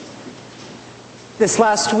This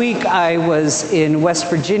last week, I was in West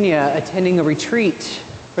Virginia attending a retreat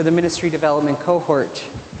for the ministry development cohort.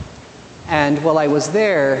 And while I was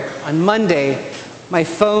there, on Monday, my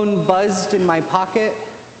phone buzzed in my pocket,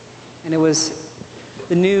 and it was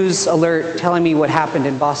the news alert telling me what happened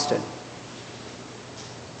in Boston.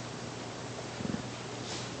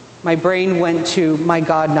 My brain went to, my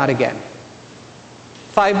God, not again.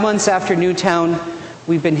 5 months after Newtown,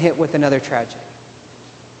 we've been hit with another tragedy.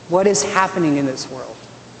 What is happening in this world?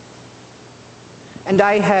 And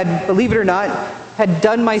I had, believe it or not, had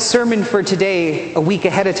done my sermon for today a week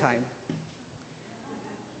ahead of time.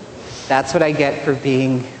 That's what I get for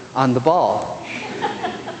being on the ball.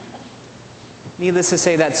 Needless to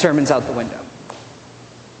say, that sermon's out the window.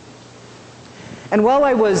 And while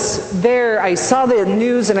I was there, I saw the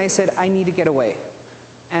news and I said, I need to get away.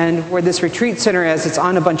 And where this retreat center is, it's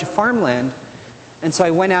on a bunch of farmland. And so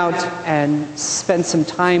I went out and spent some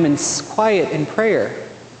time in quiet and prayer.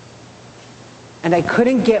 And I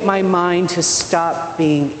couldn't get my mind to stop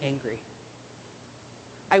being angry.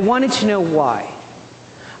 I wanted to know why.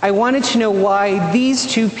 I wanted to know why these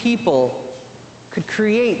two people could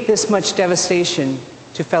create this much devastation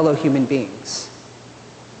to fellow human beings.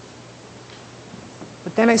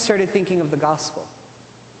 But then I started thinking of the gospel.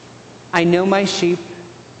 I know my sheep,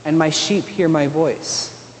 and my sheep hear my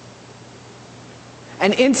voice.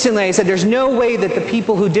 And instantly I said, there's no way that the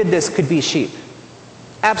people who did this could be sheep.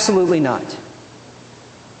 Absolutely not.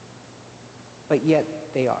 But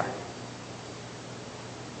yet they are.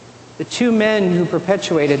 The two men who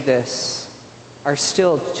perpetuated this are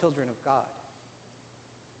still children of God.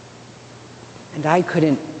 And I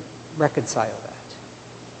couldn't reconcile that.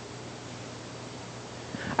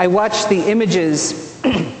 I watched the images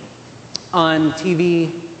on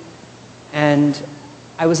TV, and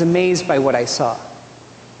I was amazed by what I saw.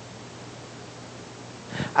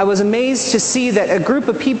 I was amazed to see that a group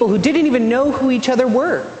of people who didn't even know who each other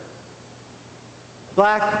were,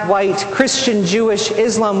 black, white, Christian, Jewish,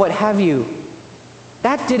 Islam, what have you,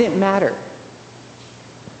 that didn't matter.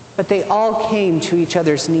 But they all came to each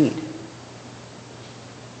other's need.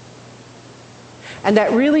 And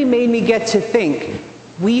that really made me get to think,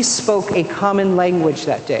 we spoke a common language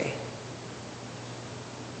that day.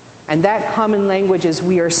 And that common language is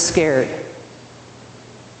we are scared.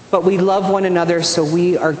 But we love one another, so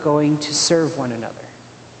we are going to serve one another.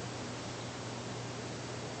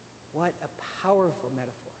 What a powerful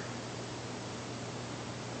metaphor.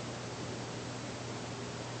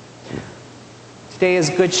 Today is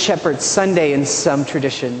Good Shepherd Sunday in some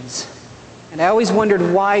traditions. And I always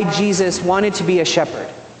wondered why Jesus wanted to be a shepherd.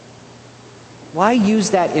 Why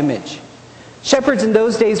use that image? Shepherds in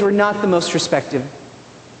those days were not the most respected.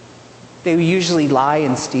 They would usually lie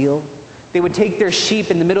and steal. They would take their sheep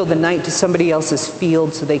in the middle of the night to somebody else's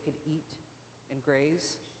field so they could eat and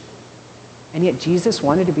graze. And yet Jesus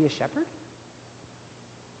wanted to be a shepherd?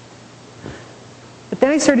 But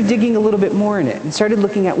then I started digging a little bit more in it and started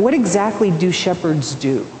looking at what exactly do shepherds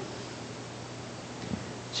do?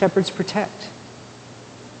 Shepherds protect.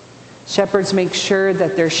 Shepherds make sure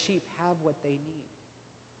that their sheep have what they need.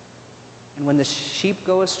 And when the sheep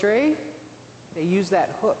go astray, they use that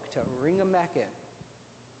hook to ring them back in.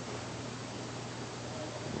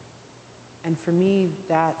 And for me,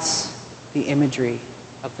 that's the imagery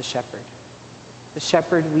of the shepherd. The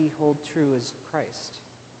shepherd we hold true is Christ.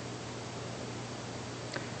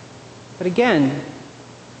 But again,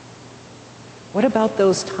 what about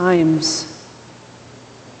those times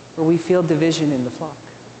where we feel division in the flock?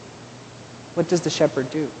 What does the shepherd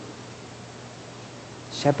do?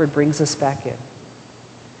 The shepherd brings us back in.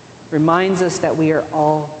 Reminds us that we are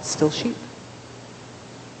all still sheep.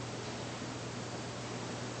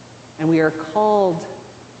 And we are called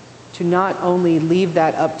to not only leave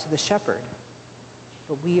that up to the shepherd,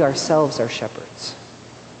 but we ourselves are shepherds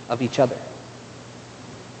of each other.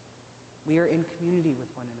 We are in community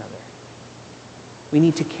with one another. We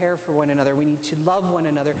need to care for one another. We need to love one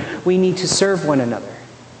another. We need to serve one another.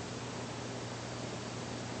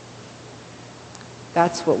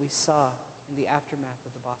 That's what we saw in the aftermath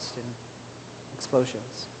of the Boston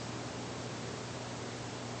explosions.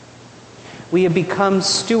 We have become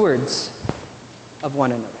stewards of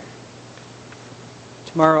one another.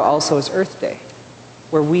 Tomorrow also is Earth Day,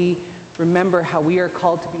 where we remember how we are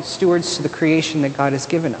called to be stewards to the creation that God has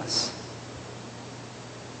given us.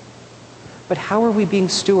 But how are we being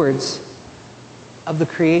stewards of the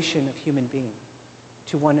creation of human being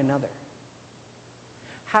to one another?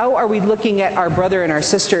 How are we looking at our brother and our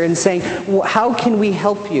sister and saying, well, how can we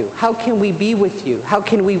help you? How can we be with you? How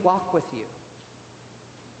can we walk with you?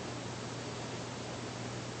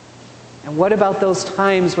 And what about those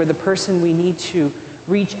times where the person we need to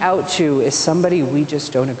reach out to is somebody we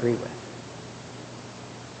just don't agree with?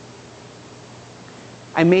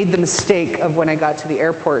 I made the mistake of, when I got to the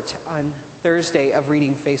airport on Thursday, of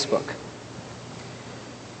reading Facebook.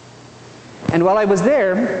 And while I was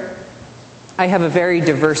there, I have a very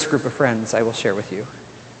diverse group of friends I will share with you.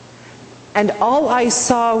 And all I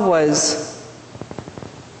saw was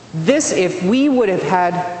this: if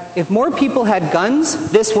more people had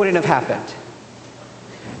guns, this wouldn't have happened.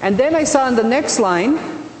 And then I saw in the next line,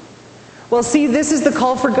 well, see, this is the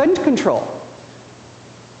call for gun control.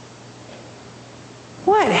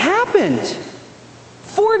 What happened?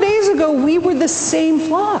 4 days ago, we were the same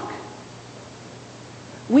flock.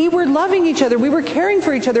 We were loving each other. We were caring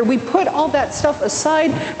for each other. We put all that stuff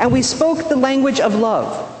aside and we spoke the language of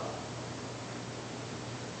love.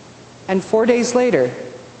 And 4 days later,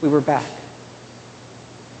 we were back.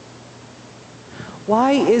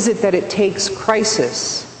 Why is it that it takes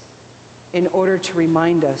crisis in order to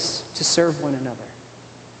remind us to serve one another?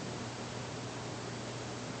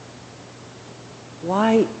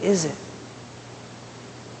 Why is it?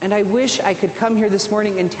 And I wish I could come here this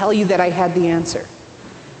morning and tell you that I had the answer,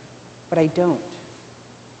 but I don't.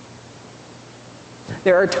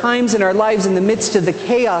 There are times in our lives, in the midst of the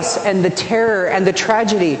chaos and the terror and the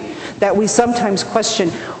tragedy, that we sometimes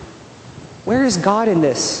question, where is God in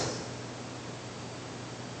this?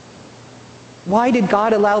 Why did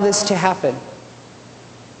God allow this to happen?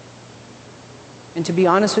 And to be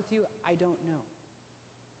honest with you, I don't know.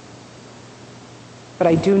 But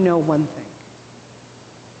I do know one thing.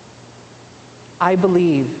 I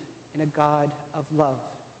believe in a God of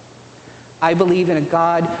love. I believe in a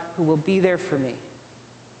God who will be there for me.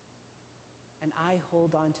 And I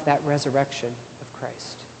hold on to that resurrection of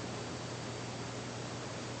Christ.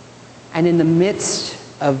 And in the midst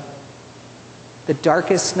of the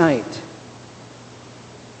darkest night,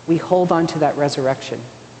 we hold on to that resurrection,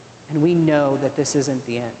 and we know that this isn't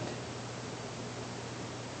the end.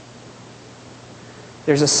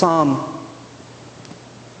 There's a psalm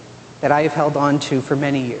that I have held on to for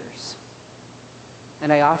many years,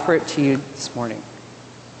 and I offer it to you this morning.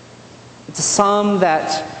 It's a psalm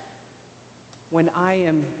that, when I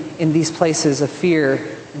am in these places of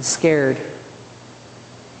fear and scared,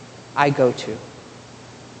 I go to.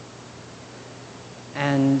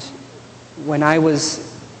 And when I was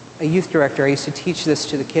a youth director, I used to teach this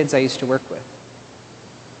to the kids I used to work with.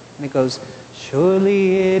 And it goes,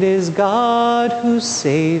 "Surely it is God who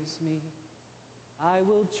saves me. I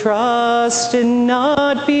will trust and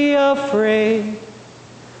not be afraid.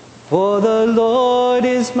 For the Lord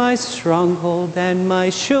is my stronghold and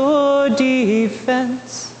my sure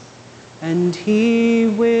defense, and He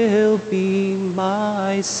will be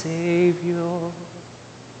my Savior."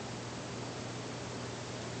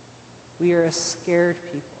 We are a scared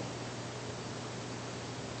people.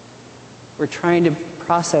 We're trying to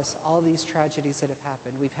process all these tragedies that have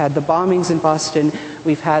happened. We've had the bombings in Boston.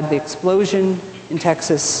 We've had the explosion in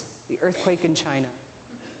Texas, the earthquake in China.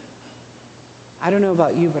 I don't know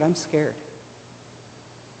about you, but I'm scared.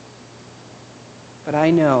 But I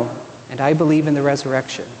know, and I believe in the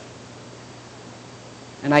resurrection.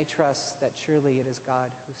 And I trust that surely it is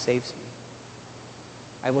God who saves me.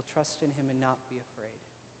 I will trust in Him and not be afraid.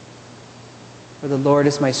 For the Lord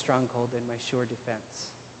is my stronghold and my sure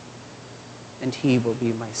defense, and He will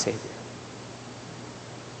be my Savior.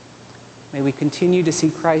 May we continue to see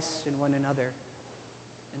Christ in one another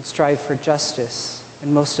and strive for justice,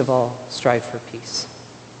 and most of all, strive for peace.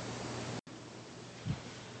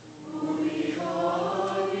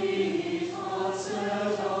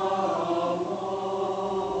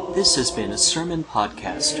 This has been a sermon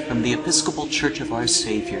podcast from the Episcopal Church of Our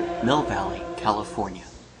Savior, Mill Valley, California.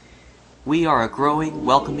 We are a growing,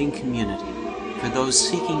 welcoming community for those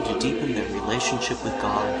seeking to deepen their relationship with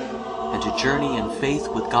God and to journey in faith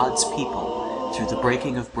with God's people through the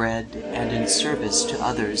breaking of bread and in service to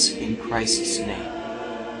others in Christ's name.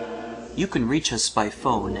 You can reach us by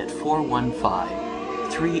phone at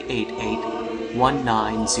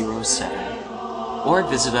 415-388-1907 or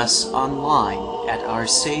visit us online at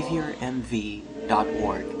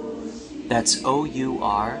oursaviormv.org. That's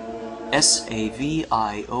OURSAVIOURMV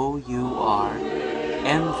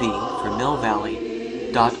for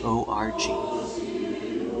millvalley.org.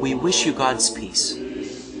 We wish you God's peace,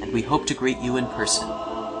 and we hope to greet you in person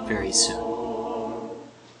very soon.